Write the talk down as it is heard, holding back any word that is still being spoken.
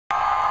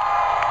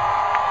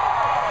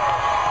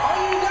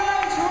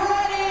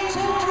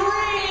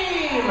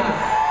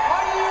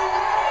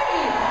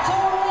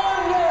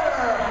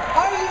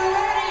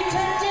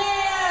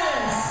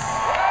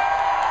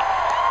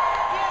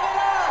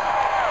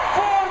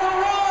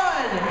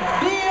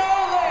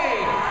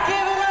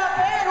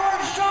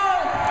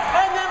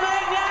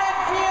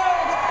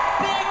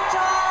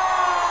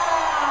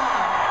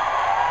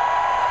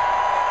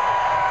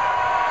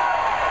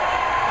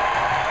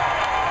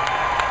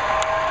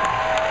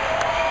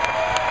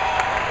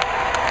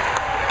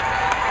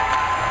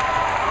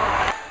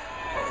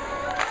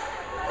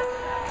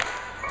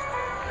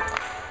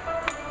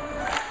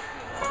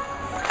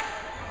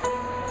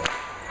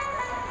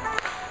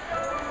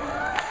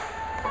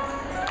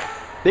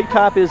Big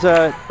Top is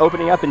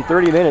opening up in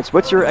 30 minutes.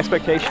 What's your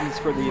expectations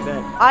for the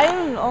event?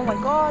 Oh my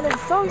God, I'm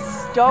so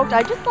stoked.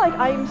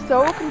 I'm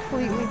so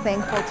completely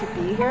thankful to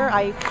be here.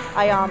 I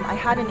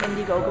had an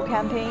Indiegogo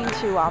campaign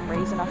to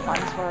raise enough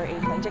funds for a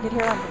plane ticket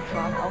here. I'm from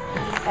Toronto.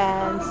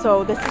 And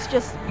so this is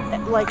just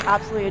like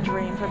absolutely a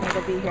dream for me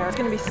to be here. It's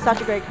going to be such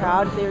a great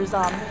crowd.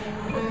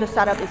 The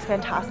setup is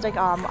fantastic.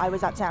 I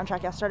was at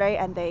Soundtrack yesterday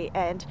and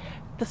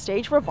the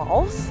stage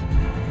revolves.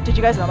 Did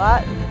you guys know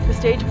that? The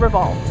stage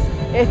revolves.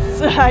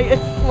 It's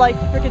like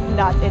freaking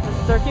nuts. It's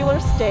a circular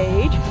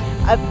stage.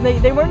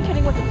 They weren't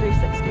kidding with the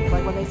 360.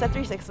 Like when they said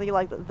 360,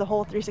 like the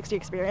whole 360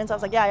 experience, I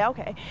was like, yeah,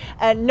 okay.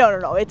 And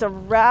no. It's a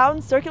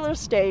round circular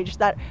stage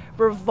that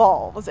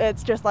revolves.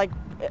 It's just like,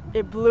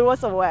 it blew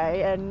us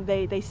away, and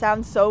they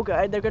sound so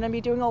good. They're going to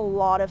be doing a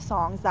lot of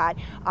songs that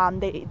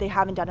they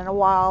haven't done in a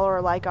while,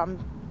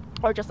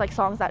 or just like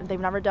songs that they've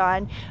never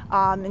done,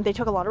 and they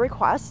took a lot of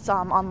requests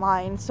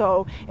online,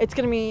 so it's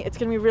gonna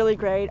be really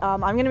great. I'm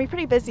gonna be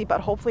pretty busy,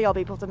 but hopefully I'll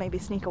be able to maybe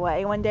sneak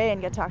away one day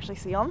and get to actually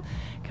see them,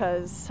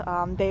 because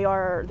they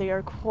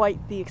are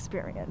quite the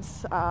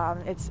experience.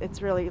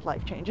 It's really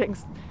life-changing.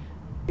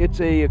 It's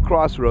a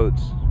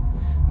crossroads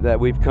that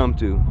we've come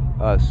to,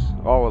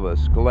 all of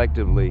us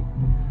collectively.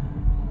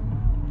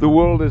 The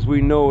world as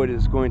we know it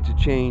is going to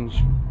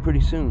change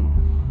pretty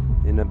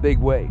soon in a big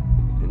way.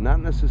 Not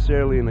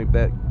necessarily in a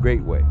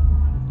great way,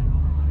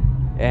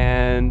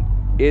 and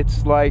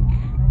it's like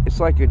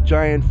a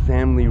giant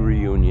family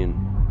reunion.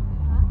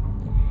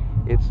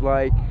 It's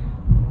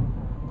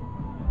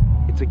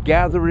a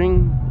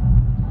gathering,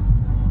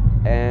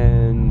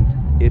 and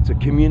it's a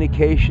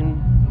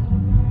communication,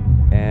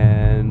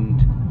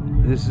 and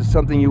this is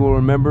something you will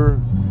remember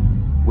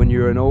when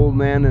you're an old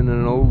man and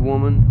an old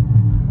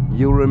woman.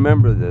 You'll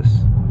remember this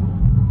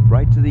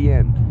right to the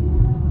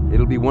end.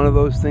 It'll be one of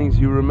those things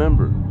you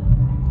remember.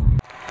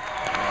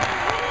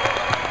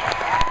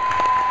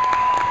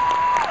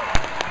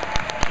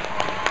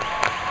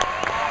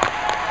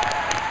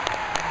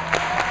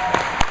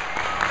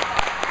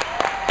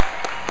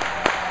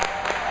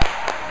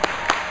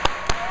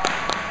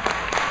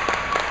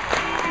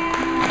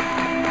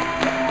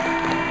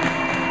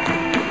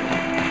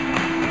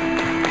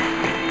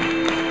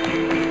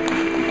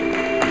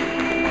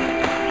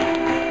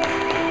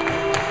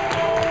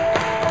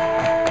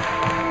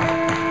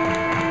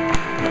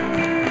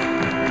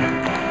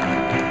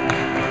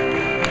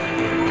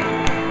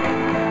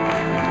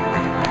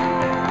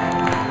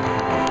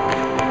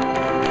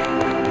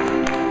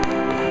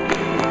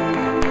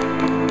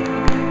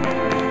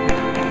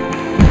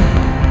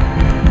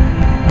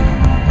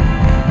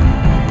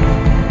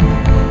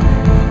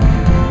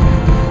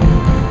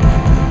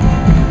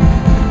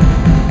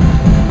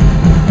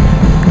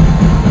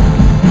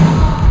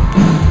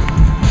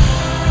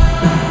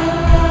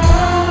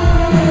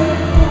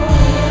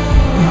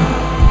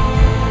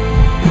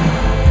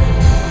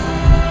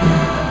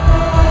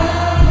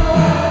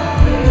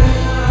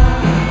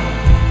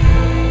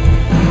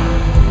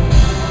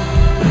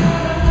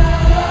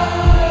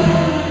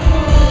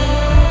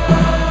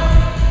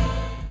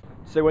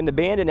 So when the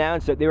band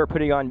announced that they were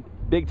putting on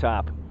Big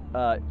Top,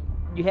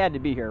 you had to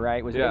be here,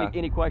 right? Was there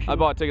any question? I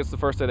bought tickets the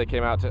first day they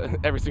came out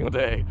every single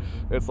day.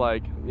 It's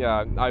like,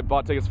 yeah, I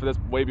bought tickets for this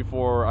way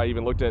before I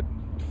even looked at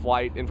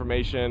flight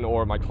information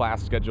or my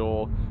class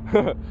schedule.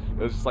 It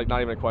was just like not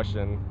even a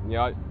question. You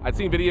know, I'd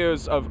seen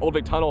videos of Old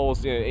Vic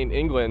tunnels in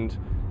England,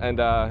 and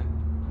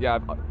yeah,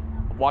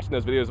 watching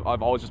those videos,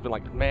 I've always just been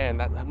like, man,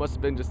 that must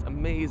have been just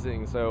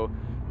amazing. So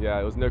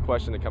yeah, it was no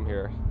question to come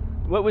here.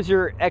 What was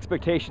your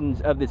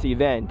expectations of this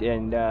event,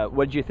 and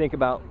what did you think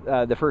about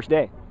the first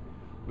day?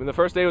 I mean, the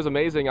first day was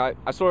amazing. I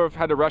sort of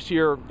had to rush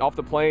here off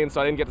the plane,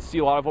 so I didn't get to see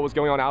a lot of what was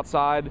going on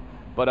outside.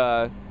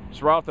 But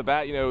just right off the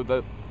bat, you know,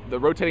 the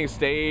rotating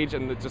stage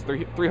and just the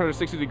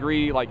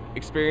 360-degree like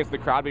experience, the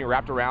crowd being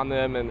wrapped around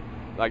them, and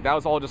like that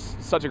was all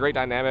just such a great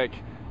dynamic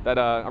that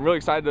I'm really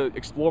excited to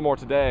explore more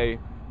today.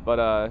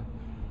 But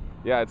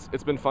yeah,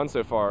 it's been fun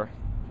so far.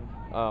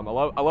 I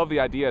love the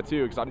idea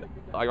too, because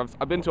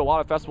I've been to a lot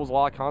of festivals, a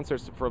lot of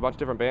concerts for a bunch of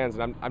different bands,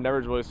 and I've never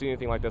really seen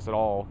anything like this at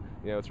all.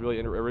 You know, it's really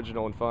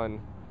original and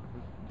fun.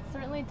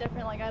 Certainly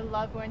different. Like, I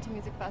love going to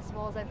music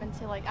festivals. I've been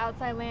to like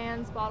Outside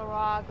Lands, Bottle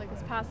Rock, like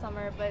this past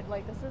summer, but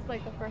like this is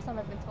like the first time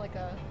I've been to like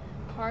a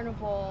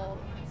carnival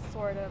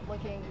sort of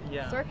looking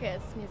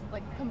circus, music,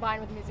 like combined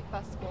with music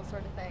festival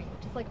sort of thing,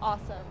 which is like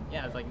awesome.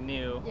 Yeah, it's like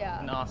new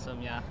and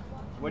awesome. Yeah.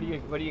 What do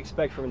you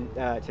expect from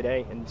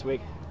today and this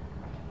week?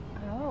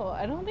 Oh,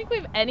 I don't think we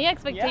have any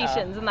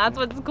expectations, and that's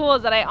what's cool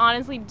is that I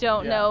honestly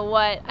don't know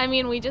what. I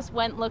mean, we just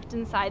looked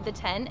inside the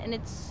tent, and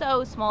it's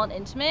so small and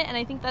intimate, and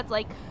I think that's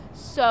like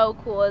so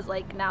cool. Is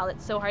like now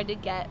it's so hard to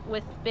get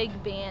with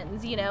big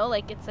bands, you know,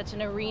 like it's such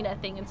an arena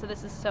thing, and so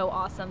this is so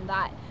awesome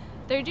that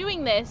they're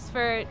doing this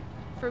for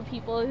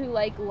people who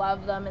like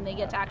love them, and they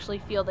get to actually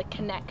feel the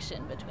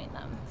connection between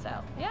them. So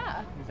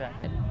yeah.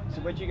 Exactly.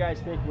 So what did you guys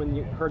think when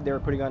you heard they were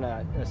putting on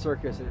a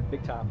circus at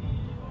Big Top?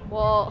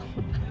 Well,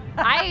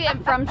 I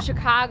am from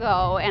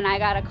Chicago, and I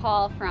got a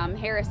call from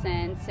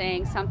Harrison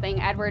saying something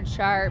Edward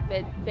Sharpe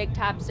at Big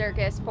Top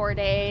Circus 4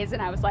 days,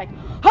 and I was like,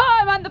 oh,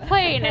 I'm on the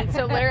plane! And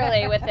so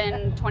literally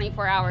within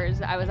 24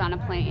 hours, I was on a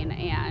plane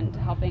and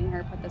helping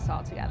her put this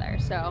all together.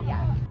 So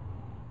yeah.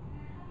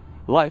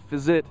 Life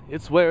is it,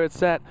 it's where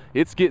it's at.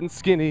 It's getting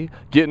skinny,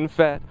 getting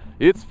fat.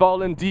 It's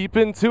falling deep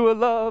into a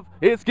love.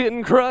 It's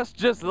getting crushed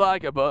just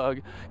like a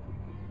bug.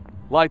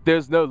 Like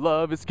there's no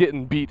love, it's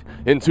getting beat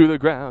into the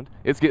ground.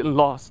 It's getting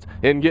lost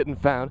and getting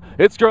found.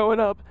 It's growing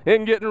up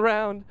and getting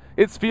round.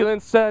 It's feeling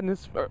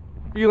sadness,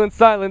 feeling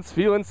silence,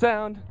 feeling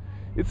sound.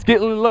 It's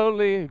getting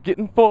lonely,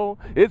 getting full.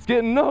 It's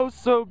getting oh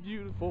so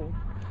beautiful.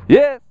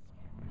 Yes!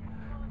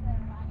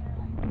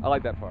 I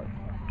like that part.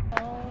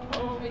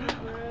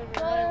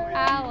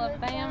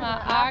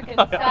 Alabama,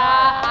 Arkansas,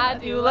 I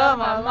do love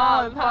my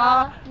mom and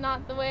pa,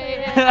 not the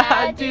way that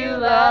I do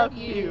love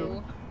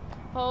you.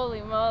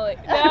 Holy moly.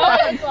 No,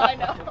 that's all I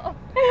know.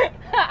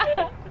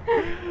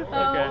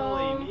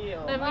 Holy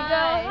meal. Let me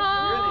go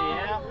home.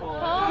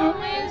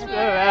 Home is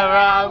Wherever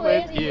I'm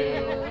with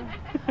you.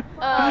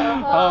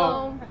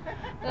 Home.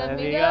 Let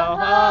me go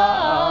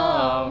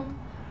home.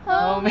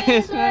 Home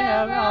is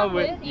wherever I'm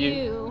with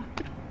you.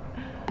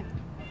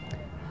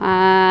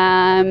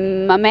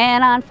 I'm a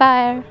man on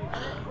fire,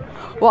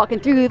 walking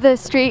through the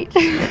street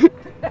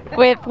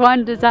with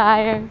one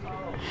desire,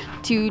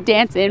 to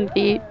dance in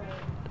feet.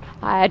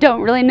 I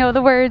don't really know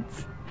the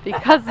words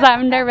because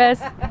I'm nervous,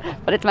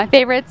 but it's my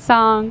favorite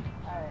song.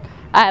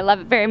 I love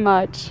it very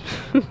much.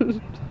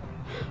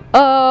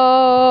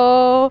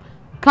 Oh,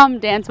 come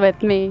dance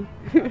with me.